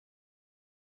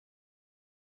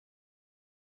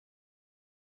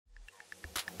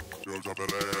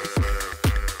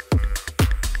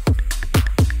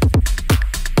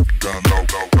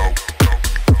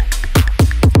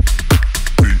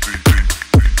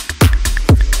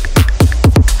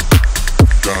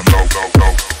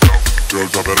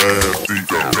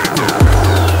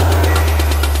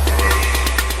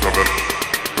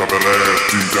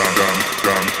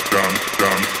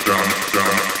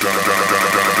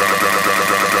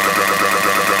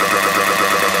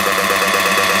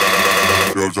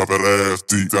Drop that ass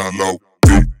deep down low,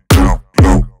 deep down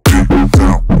low, deep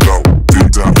down low,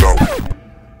 deep down low.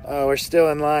 Oh, we're still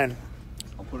in line.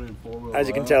 I'll put it in four-wheel. As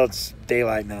you can tell, it's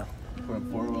daylight now. Put it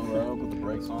in four-wheel out, put the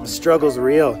brakes on. The struggle's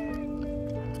real.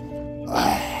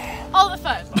 All the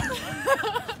fun.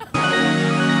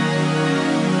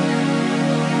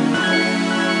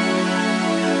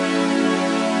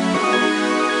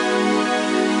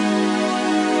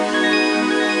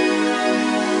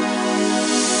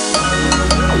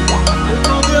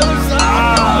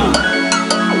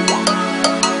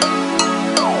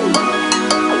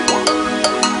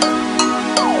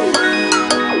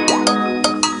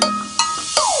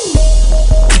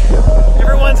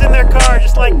 Everyone's in their car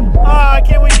just like, oh, I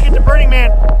can't wait to get to Burning Man.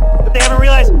 But they haven't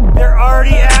realized they're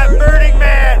already at Burning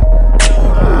Man.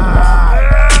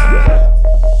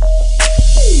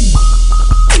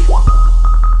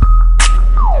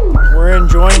 We're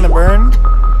enjoying the burn.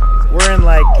 We're in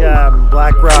like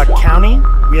Black Rock County.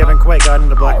 We haven't quite gotten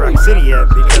to Black Rock City yet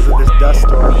because of this dust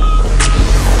storm.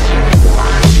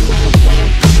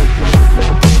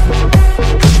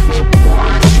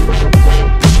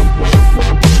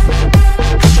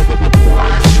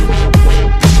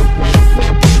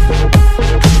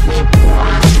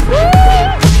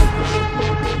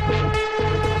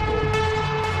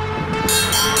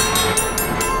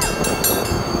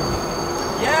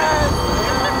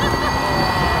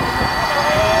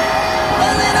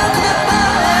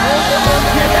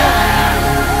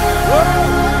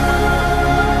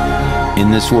 In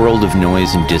this world of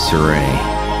noise and disarray,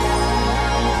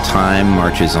 time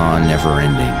marches on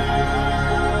never-ending.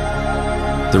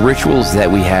 The rituals that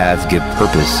we have give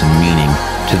purpose and meaning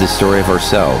to the story of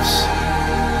ourselves,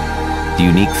 the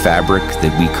unique fabric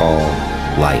that we call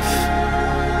life.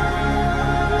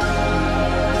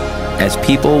 As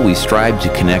people, we strive to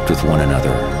connect with one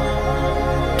another,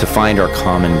 to find our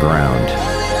common ground.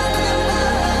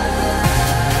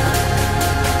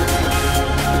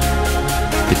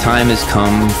 The time has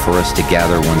come for us to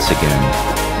gather once again,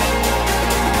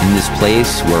 in this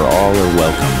place where all are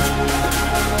welcome.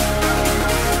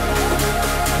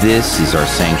 This is our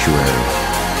sanctuary.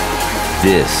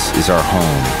 This is our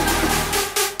home.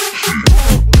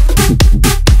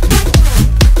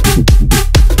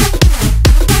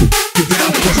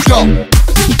 Let's go.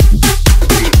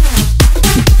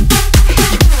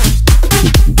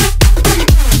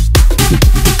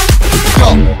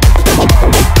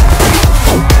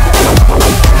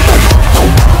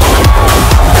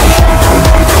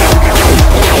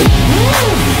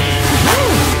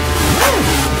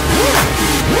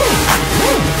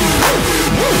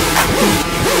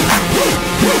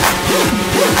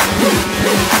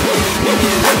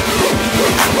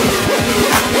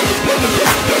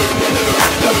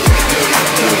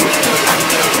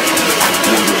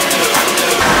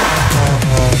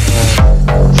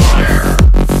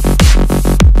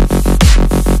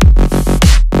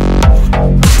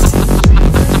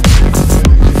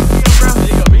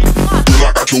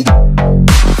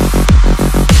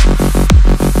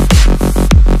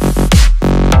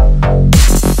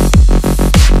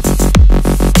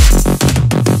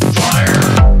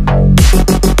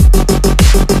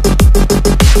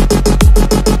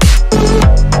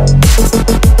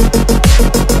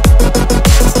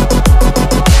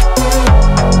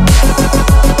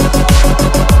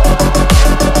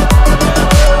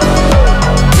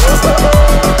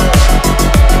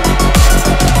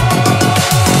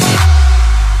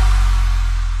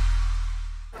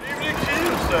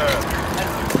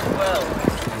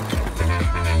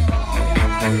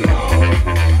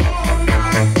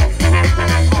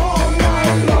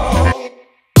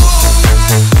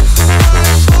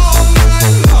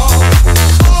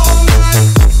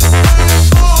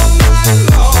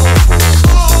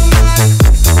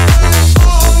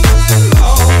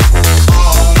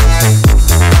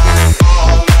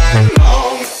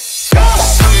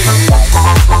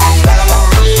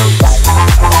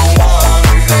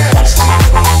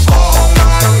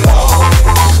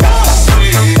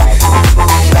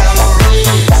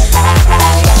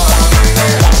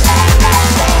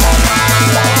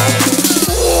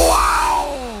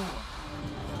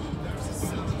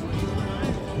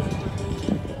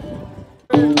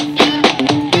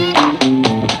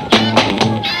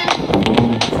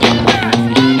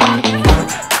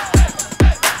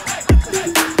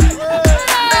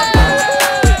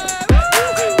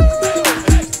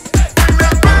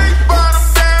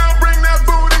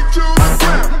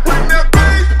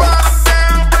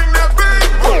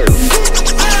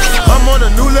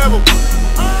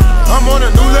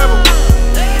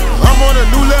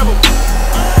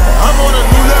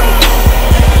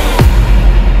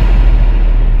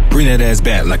 that ass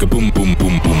back like a boom, boom,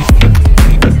 boom, boom. Bring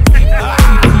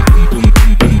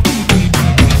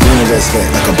that ass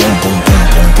back like a boom, boom, boom,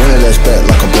 boom. Bring that ass back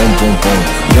like a boom, boom, boom.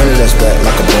 Bring that ass back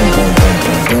like a boom, boom, boom,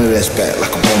 boom. Bring that ass back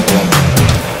like a boom, boom, boom.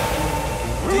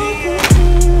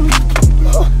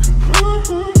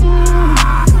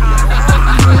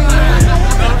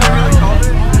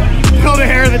 Called the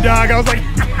hair of the dog. I was like,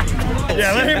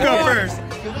 yeah, let him go first.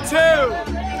 2,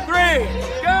 3,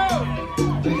 go!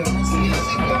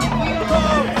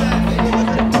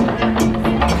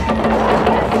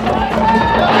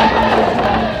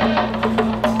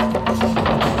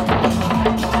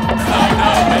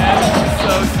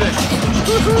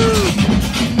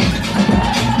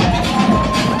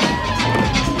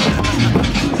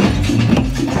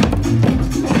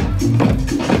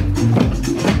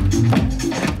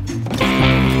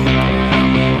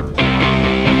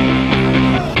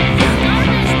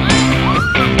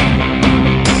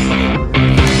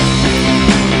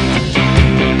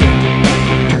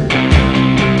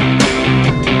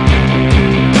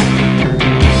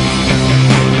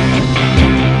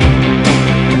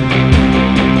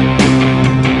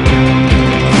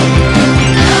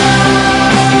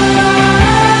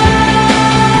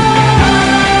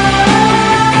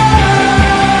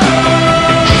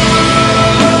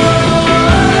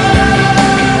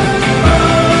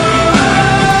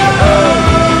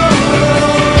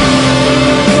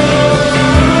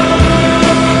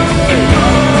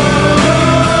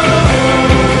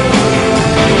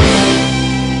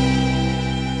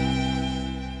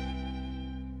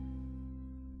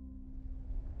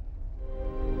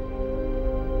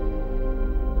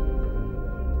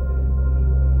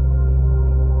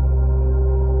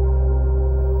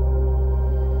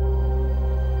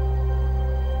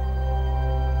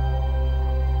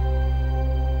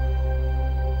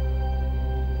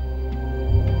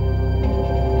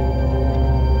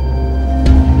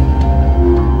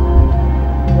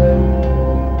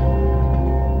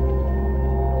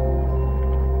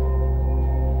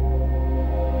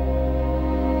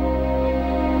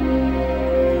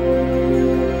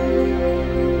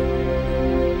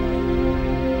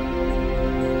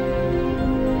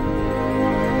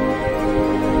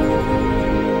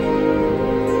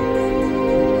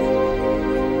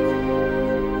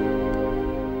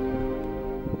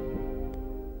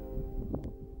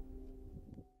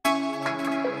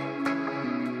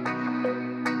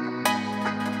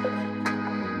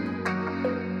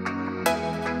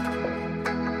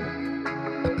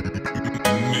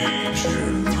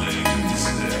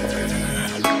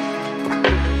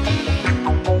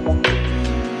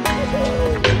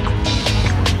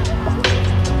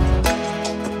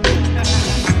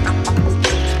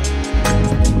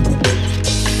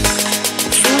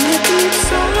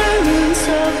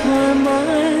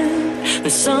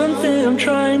 There's something I'm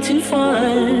trying to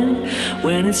find.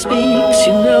 When it speaks,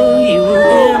 you know you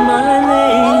will hear my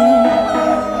name.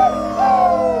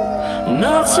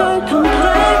 Not so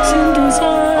complex in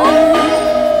design,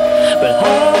 but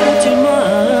hard to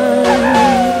mind.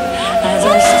 As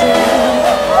I step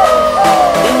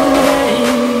in the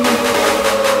rain,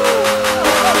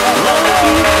 like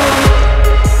you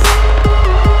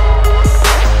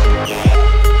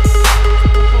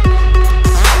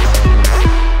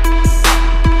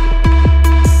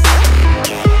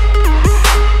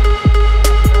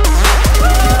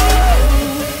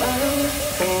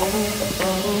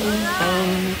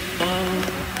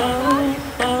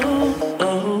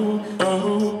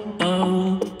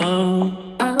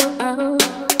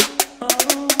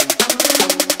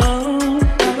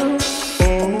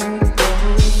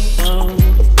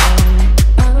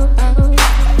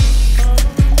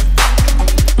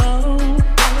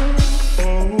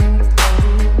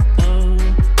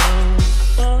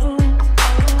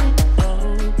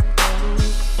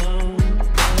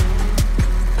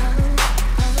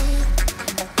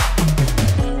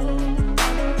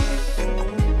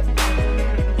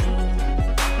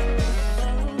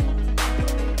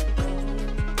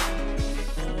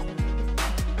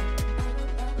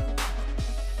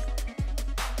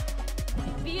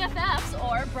BFFs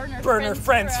or Burner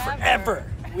friends forever.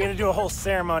 We had to do a whole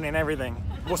ceremony and everything.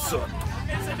 What's up?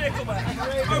 It's a Nickelback.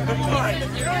 Open wide.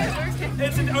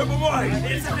 It's an open wide.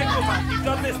 It's a Nickelback. You've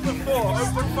done this before.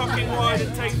 Open fucking wide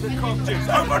and take the cock juice.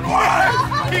 Open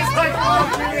wide. He's like,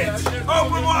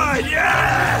 open wide.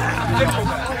 Yeah.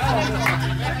 Nickelback.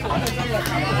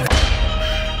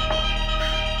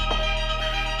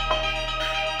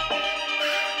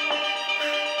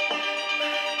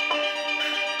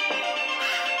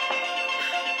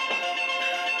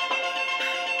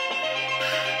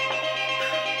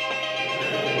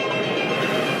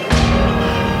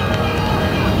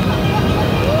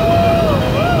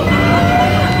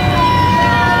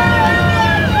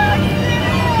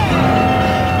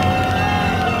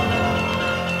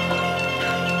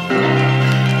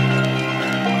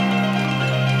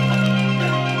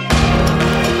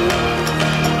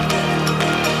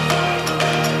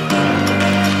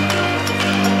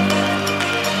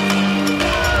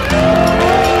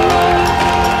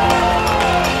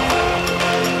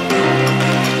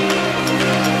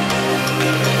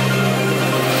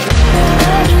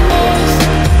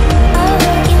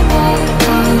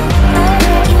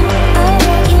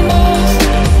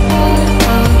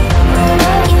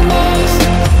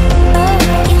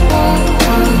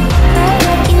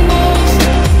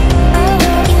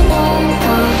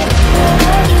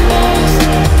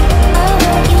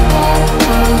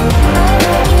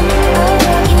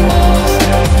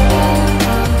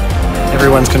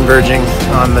 converging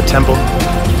on the temple.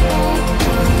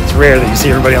 It's rare that you see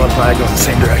everybody on the playa going the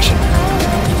same direction.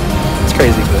 It's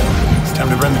crazy, but it's time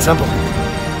to burn the temple.